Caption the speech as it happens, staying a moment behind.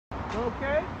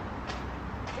Okay?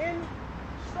 In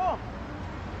store.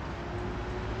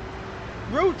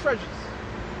 Real treasures.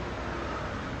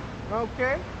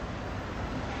 Okay?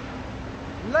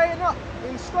 Laying up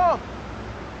in store.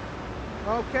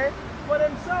 Okay? For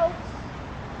themselves.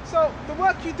 So the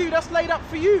work you do, that's laid up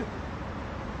for you.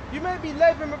 You may be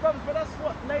laboring with others, but that's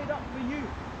what laid up for you.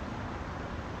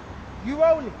 You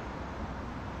only.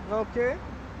 Okay?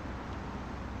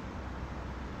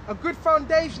 A good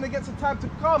foundation against the time to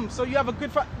come. So you have a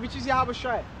good, which is Yahweh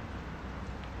Shai.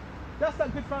 That's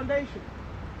that good foundation.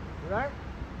 Right?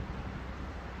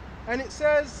 And it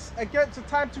says, against the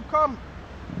time to come,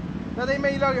 that they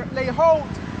may lay hold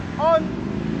on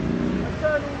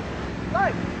eternal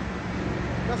life.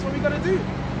 That's what we got to do.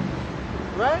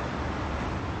 Right?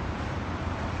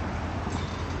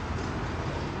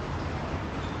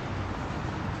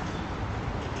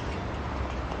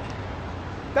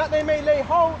 That they may lay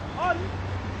hold on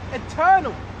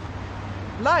eternal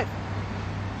life.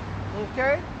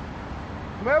 Okay?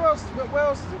 Where else is it?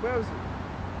 Where is it?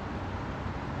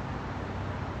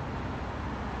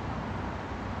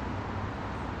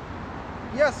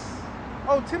 Yes.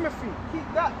 Oh, Timothy,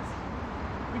 keep that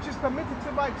which is committed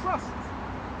to my trust.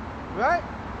 Right?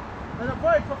 And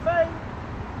avoid profane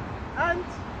and,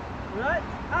 right?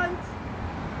 And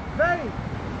vain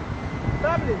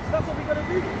babblings. That's what we got to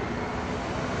do.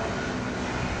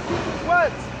 Keep his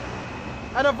words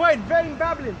and avoid vain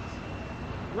babblings.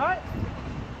 Right?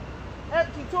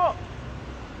 Empty talk.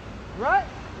 Right?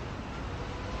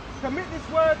 Commit this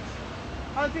word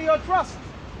unto your trust.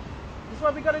 That's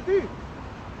what we got to do.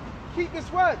 Keep this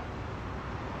word.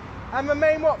 And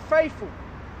remain what? Faithful.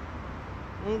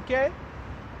 Okay?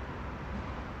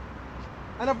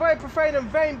 And avoid profane and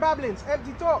vain babblings,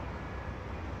 empty talk.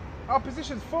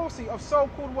 Oppositions falsely of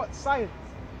so-called what? Science.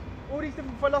 All these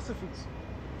different philosophies.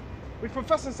 Which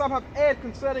professing some have erred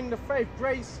concerning the faith.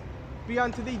 Grace be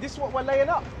unto thee. This is what we're laying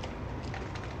up.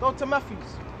 Go to Matthews.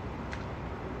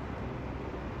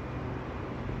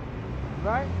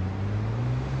 Right?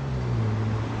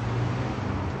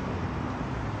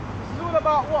 This is all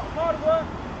about what? Hard work,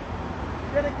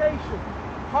 dedication.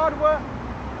 Hard work,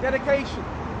 dedication.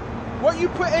 What you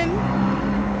put in,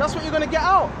 that's what you're going to get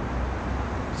out.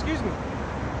 Excuse me.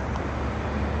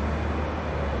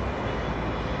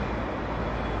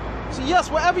 So yes,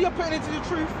 whatever you're putting into the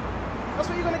truth, that's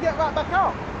what you're going to get right back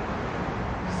out.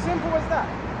 Simple as that.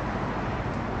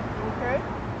 Okay?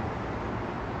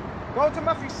 Go to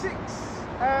Matthew 6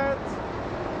 and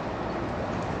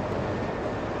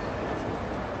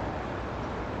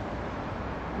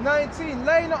 19.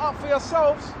 Laying it up for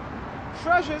yourselves,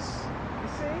 treasures, you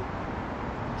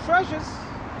see? Treasures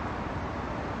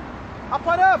up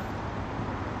on earth.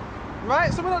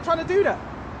 Right? So we're not trying to do that.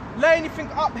 Lay anything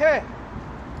up here.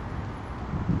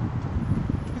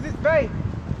 Because it's vain.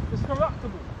 It's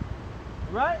corruptible.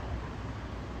 Right?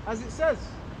 As it says.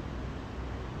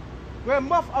 Where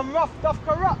moth and rust doth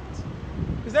corrupt.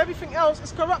 Because everything else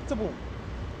is corruptible.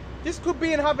 This could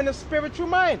be in having a spiritual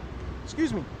mind.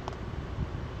 Excuse me.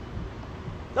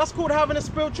 That's called having a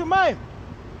spiritual mind.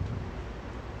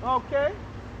 Okay?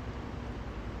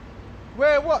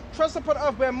 Where what? Trust upon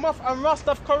earth where moth and rust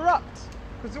doth corrupt.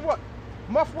 Because what?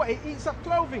 Moth what? It eats up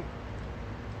clothing.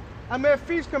 And where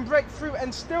thieves can break through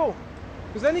and steal.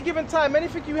 Because any given time,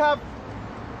 anything you have,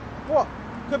 what?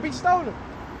 Could be stolen.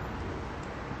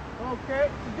 Okay?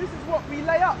 So this is what we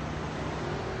lay up.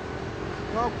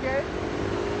 Okay?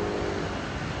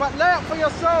 But lay up for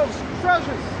yourselves treasures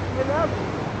in heaven.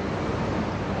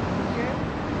 Okay?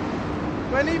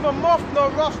 Where neither moth nor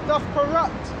rust doth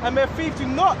corrupt, and where thieves do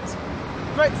not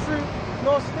break through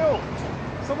nor steal.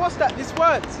 So what's that? This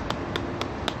words.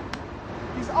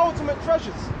 These ultimate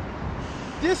treasures.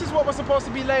 This is what we're supposed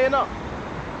to be laying up.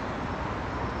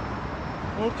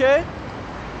 Okay?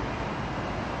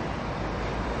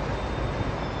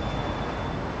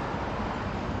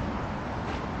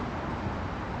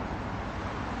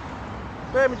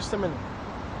 Bear with me just a minute.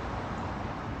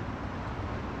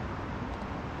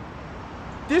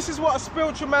 This is what a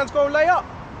spiritual man's going to lay up.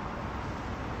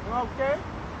 Okay?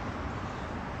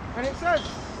 And it says,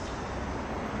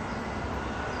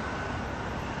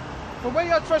 for where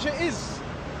your treasure is,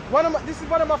 this is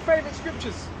one of my favorite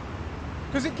scriptures.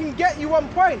 Because it can get you on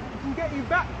point. It can get you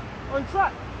back on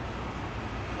track.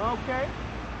 Okay?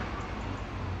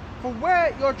 For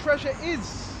where your treasure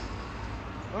is,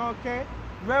 okay,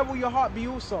 where will your heart be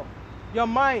also? Your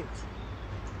mind.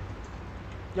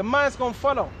 Your mind's going to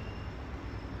follow.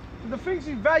 The things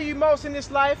you value most in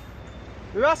this life,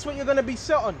 that's what you're going to be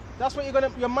set on. That's what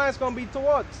your mind's going to be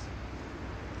towards.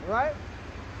 Right?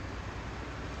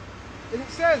 And it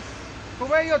says, For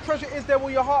where your treasure is, there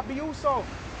will your heart be also.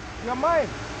 Your mind.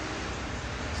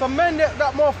 So men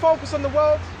that more focus on the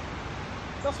world,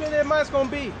 that's where their mind's going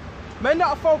to be. Men that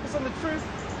are focused on the truth,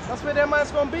 that's where their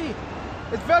mind's going to be.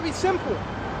 It's very simple.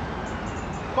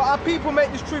 But our people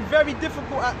make this truth very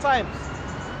difficult at times.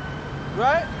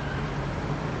 Right?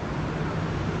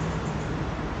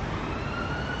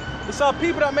 It's our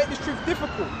people that make this truth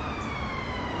difficult.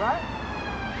 Right?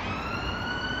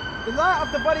 The light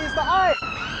of the body is the eye,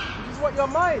 which is what your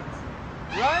mind.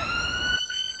 Right?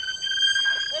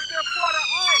 If therefore the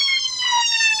eye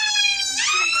is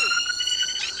single,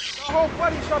 the whole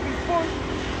body shall be full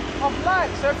of light.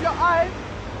 So if your eye,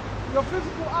 your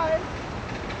physical eye,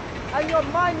 and your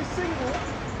mind is single,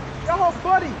 your whole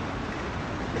body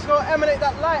is going to emanate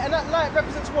that light, and that light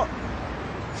represents what?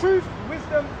 Truth,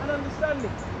 wisdom, and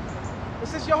understanding. It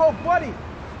says your whole body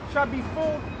shall be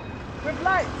full with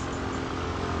light.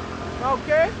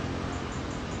 Okay?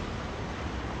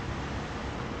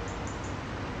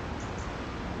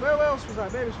 Where else was I?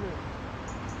 Baby Shmir.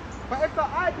 But if the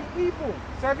eye be evil,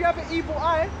 so if you have an evil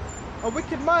eye, a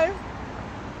wicked mind,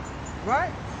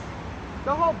 right?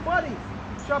 The whole body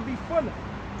shall be full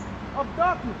of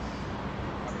darkness.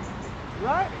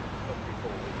 Right?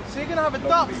 So you're going to have a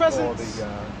dark presence.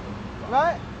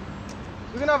 Right?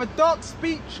 You're going to have a dark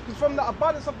speech, because from the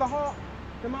abundance of the heart,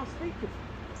 the mouth speaketh.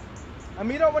 And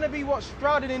we don't want to be what?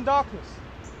 Shrouded in darkness.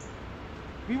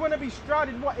 We want to be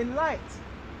shrouded what? In light.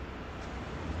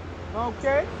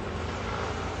 Okay?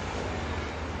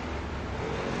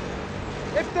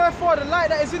 If therefore the light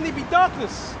that is in thee be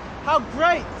darkness, how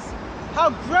great is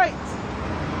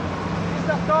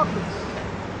that darkness?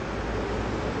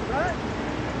 Right?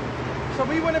 So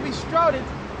we want to be shrouded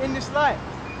in this light.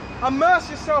 Immerse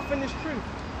yourself in this truth,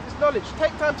 this knowledge.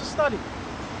 Take time to study.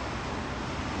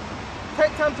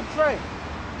 Take time to pray.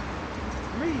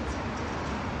 Read.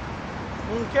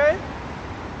 Okay?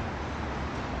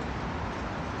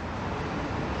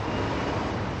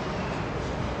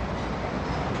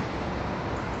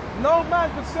 No man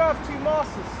could serve two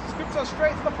masters. Scripture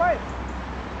straight to the point.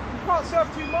 You can't serve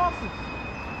two masters.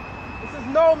 It says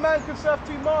no man can serve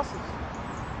two masters.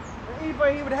 And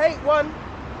either he would hate one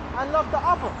and love the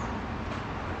other.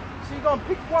 So you're going to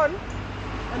pick one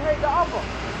and hate the other.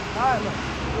 Alright, man.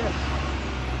 Yes.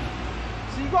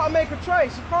 So you got to make a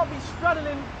choice. You can't be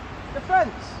straddling the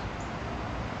fence.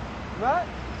 Right?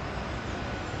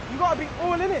 You got to be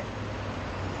all in it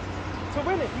to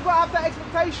win it. You got to have that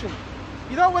expectation.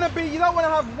 You don't want to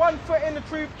have 1 foot in the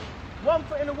truth, 1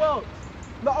 foot in the world.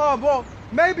 Like, oh, well,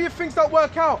 maybe if things don't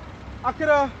work out, I could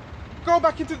go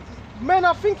back into... Men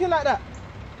are thinking like that.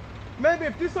 Maybe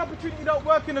if this opportunity don't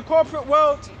work in the corporate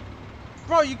world,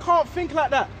 bro, you can't think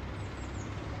like that.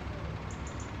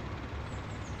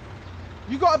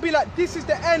 You got to be like, this is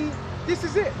the end, this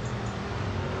is it.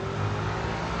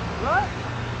 Right?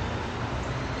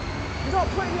 You're not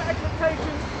putting your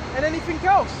expectations in anything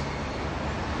else.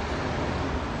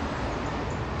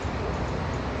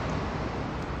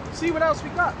 See what else we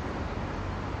got.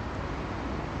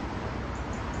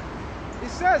 It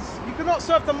says you cannot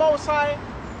serve the Most High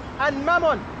and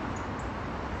Mammon.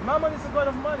 Mammon is the god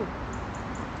of money.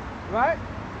 Right?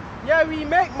 Yeah, we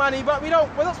make money, but we're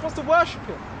not supposed to worship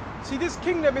it. See, this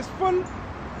kingdom is full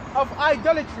of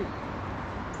idolatry.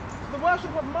 So the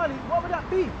worship of money, what would that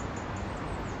be?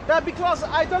 That'd be classed as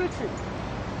idolatry.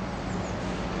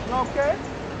 Okay?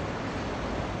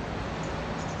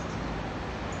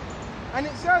 And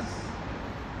it says,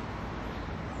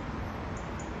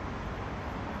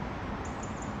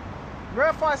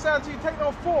 wherefore I say unto you, take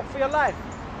no thought for your life.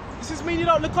 Does this mean you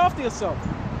don't look after yourself?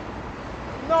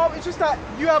 No, it's just that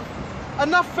you have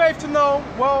enough faith to know,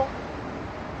 well,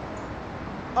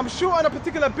 I'm short on a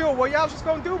particular bill, well, y'all just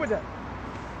gonna deal with it.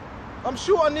 I'm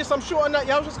short on this, I'm short on that,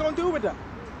 y'all just gonna deal with that.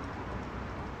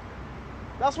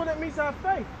 That's what it means to have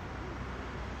faith.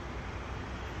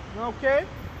 Okay?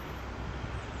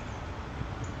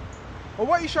 Or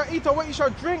what you shall eat or what you shall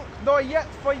drink, nor yet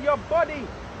for your body.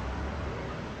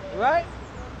 Right?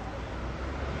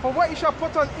 For what you shall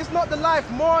put on is not the life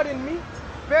more than meat.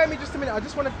 Bear me just a minute, I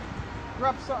just want to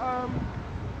grab some.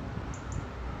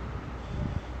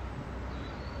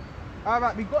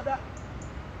 Alright, we got that.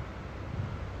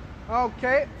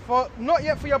 Okay, for not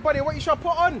yet for your body, what you shall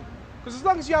put on. Because as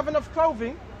long as you have enough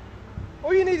clothing,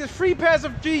 all you need is 3 pairs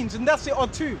of jeans and that's it, or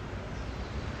 2.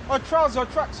 Or trousers or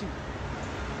tracksuit.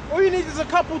 All you need is a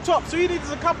couple tops, all you need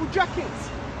is a couple jackets,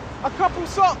 a couple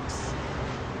socks,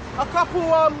 a couple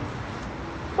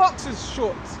boxers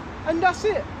shorts, and that's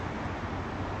it.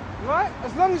 Right?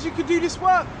 As long as you can do this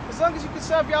work, as long as you can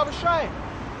serve Yahweh Shai,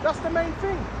 that's the main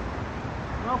thing.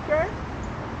 Okay?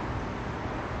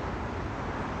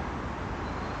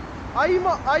 Are you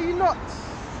not?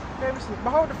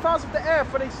 Behold the fowls of the air,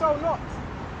 for they sow not.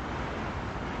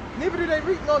 Neither do they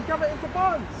reap nor gather into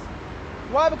barns.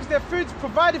 Why? Because their food's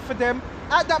provided for them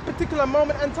at that particular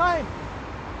moment and time.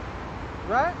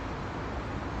 Right?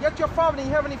 Yet your Father, the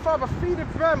Heavenly Father,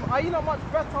 feedeth them. Are you not much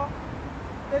better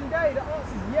than they? The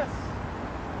answer is yes.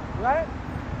 Right?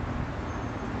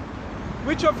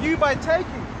 Which of you by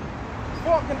taking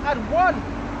thought can add one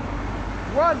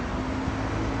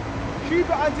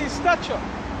cubit unto his stature?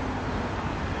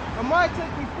 And why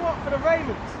taking thought for the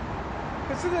raiment?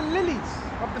 Consider lilies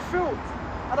of the field.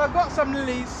 And I've got some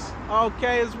lilies,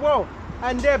 okay, as well.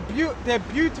 And they're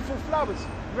beautiful flowers.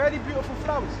 Really beautiful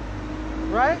flowers.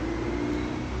 Right?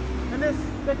 And they're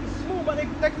small, but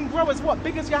they can grow as what?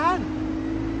 Big as your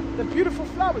hand. They're beautiful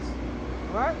flowers.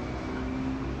 Right?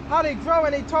 How they grow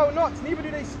and they tow not, neither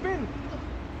do they spin.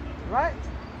 Right?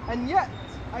 And yet,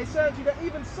 I say unto you that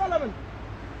even Solomon,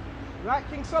 right,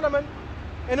 King Solomon,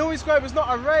 in all his glory was not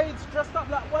arrayed, dressed up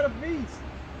like one of these.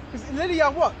 Because lily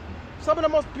are what? Some of the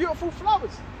most beautiful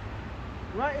flowers.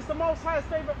 Right? It's the Most High's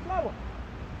favorite flower.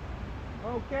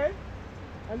 Okay?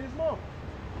 And there's more.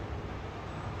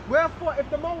 Wherefore, if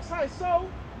the Most High so,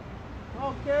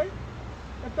 okay,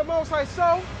 if the Most High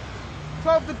so,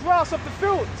 clothe the grass of the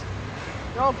field.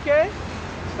 Okay?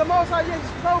 So the Most High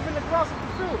is clothing the grass of the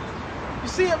field. You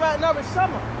see it right now, it's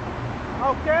summer.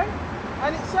 Okay?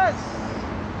 And it says,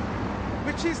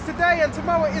 which is today and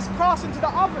tomorrow is cast into the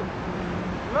oven.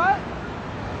 Right?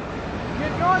 You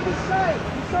know this saying,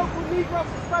 the so-called Negroes,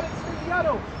 Hispanics,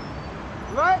 Filianos.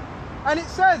 Right? And it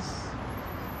says,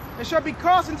 it shall be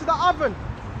cast into the oven.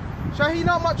 Shall he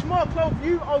not much more clothe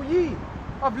you, O ye,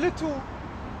 of little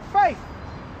faith?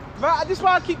 Right? This is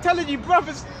why I keep telling you,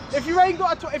 brothers, if you ain't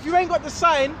got the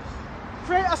sign,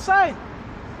 create a sign.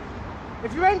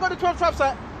 If you ain't got the 12 tribes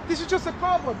sign, this is just a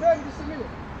cardboard. Bear with me just a minute.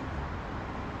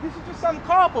 This is just some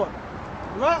cardboard,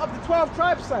 right, of the 12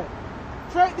 tribes sign.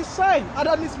 Create this sign. I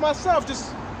done this myself.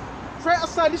 Just create a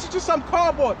sign. This is just some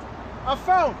cardboard I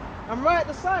found and write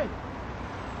the sign.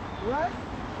 Right?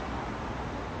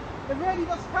 It really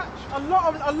does catch a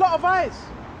lot of eyes.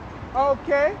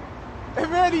 Okay? It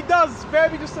really does. Bear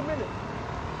me just a minute.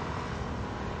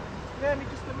 Bear me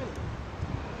just a minute.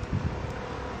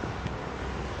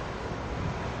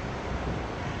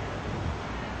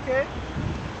 Okay?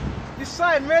 This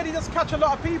sign really does catch a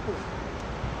lot of people.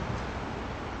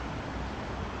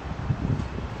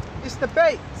 It's the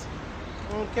bait.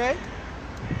 Okay?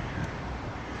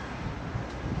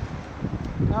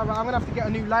 Alright, I'm gonna have to get a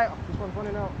new lighter. This one's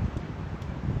running out.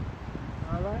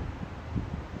 Alright?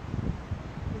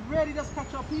 It really does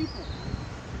catch our people.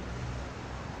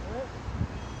 Right?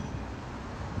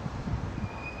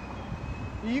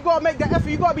 You gotta make that effort,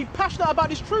 you gotta be passionate about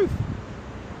this truth.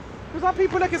 Because some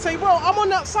people, they can say, well, I'm on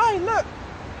that sign, look.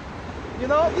 You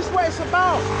know, this is what it's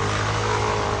about.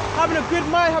 Having a good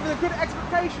mind, having a good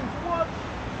expectation towards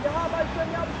Yahweh Shem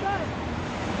Yahushai.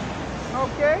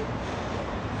 Okay?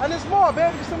 And there's more,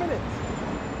 bear just a minute.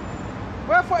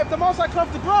 Wherefore, if the Most High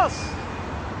clothe the grass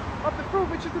of the fruit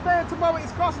which is today and tomorrow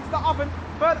is cast into the oven,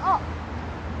 burn up.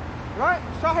 Right?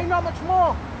 Shall he not much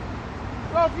more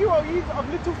clothe you, O ye of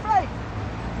little faith?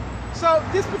 So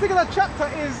this particular chapter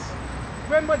is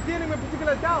when we're dealing with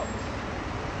particular doubts.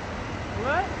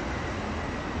 Right?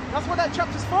 That's what that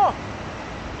chapter's for.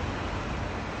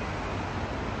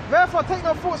 Therefore, take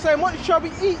no thought saying, what shall we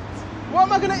eat? What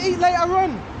am I going to eat later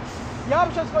on?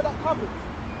 Yahweh's got that covered.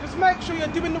 Just make sure you're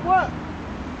doing the work.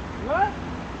 Right?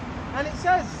 And it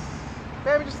says,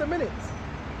 bear with me just a minute.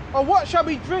 Or what shall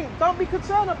we drink? Don't be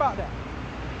concerned about that.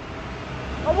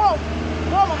 Or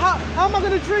how am I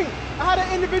going to drink? I had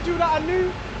an individual that I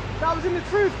knew that was in the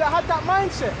truth, that had that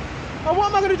mindset. Or what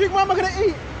am I going to drink? What am I going to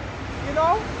eat? You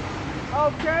know?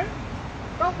 Okay?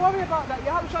 Don't worry about that.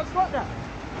 Yahweh's got that.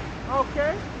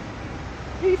 Okay?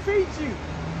 He feeds you.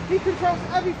 He controls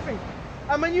everything.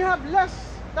 And when you have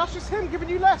less, that's just him giving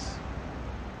you less.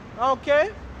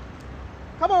 Okay?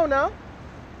 Come on now.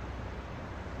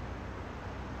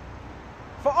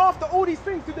 For after all these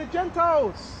things do the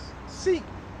Gentiles seek.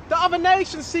 The other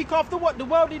nations seek after what? The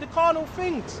worldly, the carnal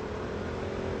things.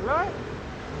 Right?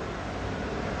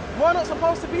 We're not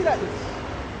supposed to be like this.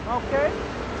 Okay?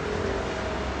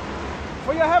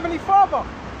 For your heavenly Father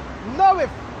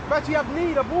knoweth that you have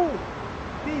need of all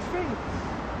these things.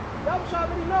 Yahweh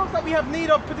already knows that we have need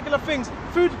of particular things.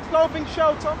 Food, clothing,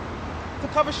 shelter, to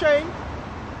cover shame.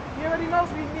 He already knows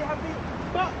we have need.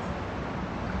 But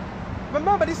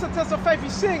remember, this is a test of faith.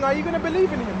 He's saying, are you going to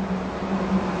believe in him?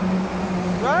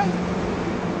 Right?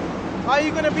 Are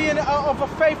you going to be of a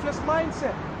faithless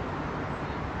mindset?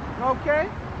 Okay?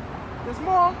 There's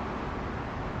more.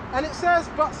 And it says,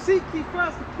 but seek ye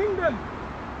first the kingdom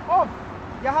of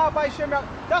Yahweh Shem.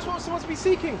 That's what we're supposed to be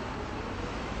seeking.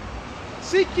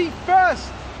 Seek ye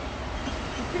first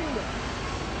the kingdom.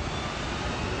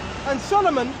 And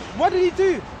Solomon, what did he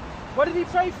do? What did he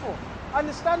pray for?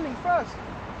 Understanding first.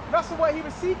 That's what he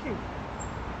was seeking.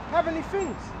 Heavenly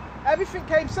things. Everything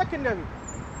came secondary.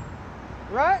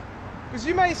 Right? Because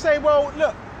you may say, well,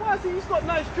 look, why is he? He's got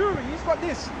nice jewelry, he's got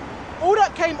this. All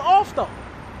that came after.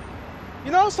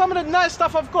 You know, some of the nice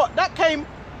stuff I've got, that came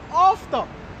after.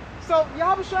 So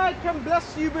Yahweh can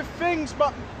bless you with things,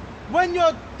 but when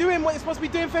you're doing what you're supposed to be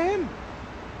doing for him,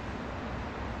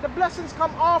 the blessings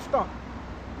come after.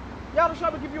 Yahweh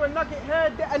will give you a nugget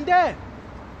here and there,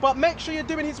 but make sure you're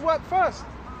doing his work first.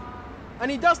 And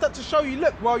he does that to show you,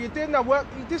 look, while you're doing that work,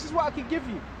 this is what I can give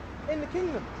you in the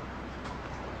kingdom.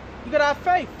 You gotta have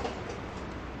faith.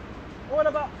 All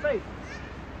about faith.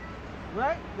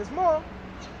 Right? There's more.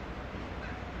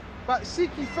 But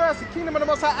seek ye first the kingdom of the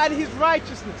Most High and his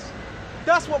righteousness.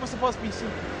 That's what we're supposed to be seeking.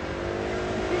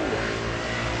 The kingdom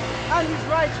and his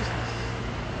righteousness.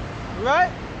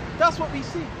 Right? That's what we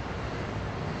seek.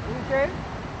 Okay?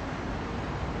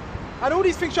 And all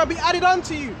these things shall be added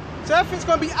unto you. So everything's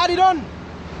going to be added on.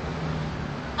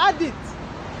 Added.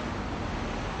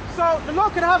 So the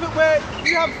Lord can have it where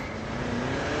you have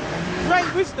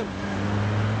great wisdom.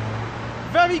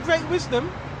 Very great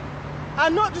wisdom.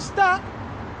 And not just that,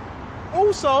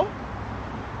 also,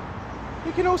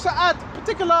 he can also add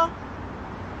particular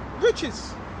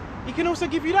riches. He can also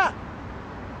give you that.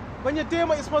 When you're doing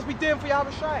what you're supposed to be doing for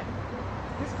Yahweh Shai.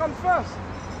 This comes first.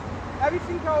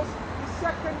 Everything else is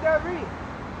secondary.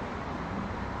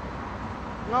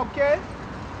 Okay?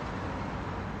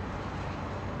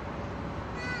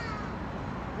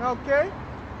 Okay?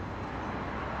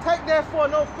 Take therefore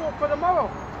no thought for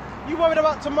tomorrow. You worried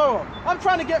about tomorrow. I'm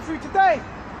trying to get through today.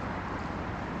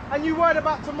 And you worried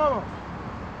about tomorrow.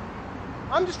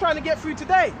 I'm just trying to get through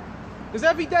today. Because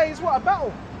every day is what? A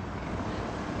battle.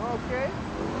 Okay?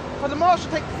 For the marshal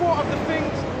take thought of the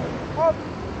things of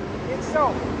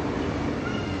itself.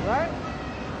 Right?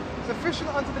 Sufficient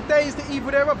unto the days the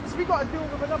evil thereof. Because we got to deal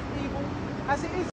with enough evil as it is.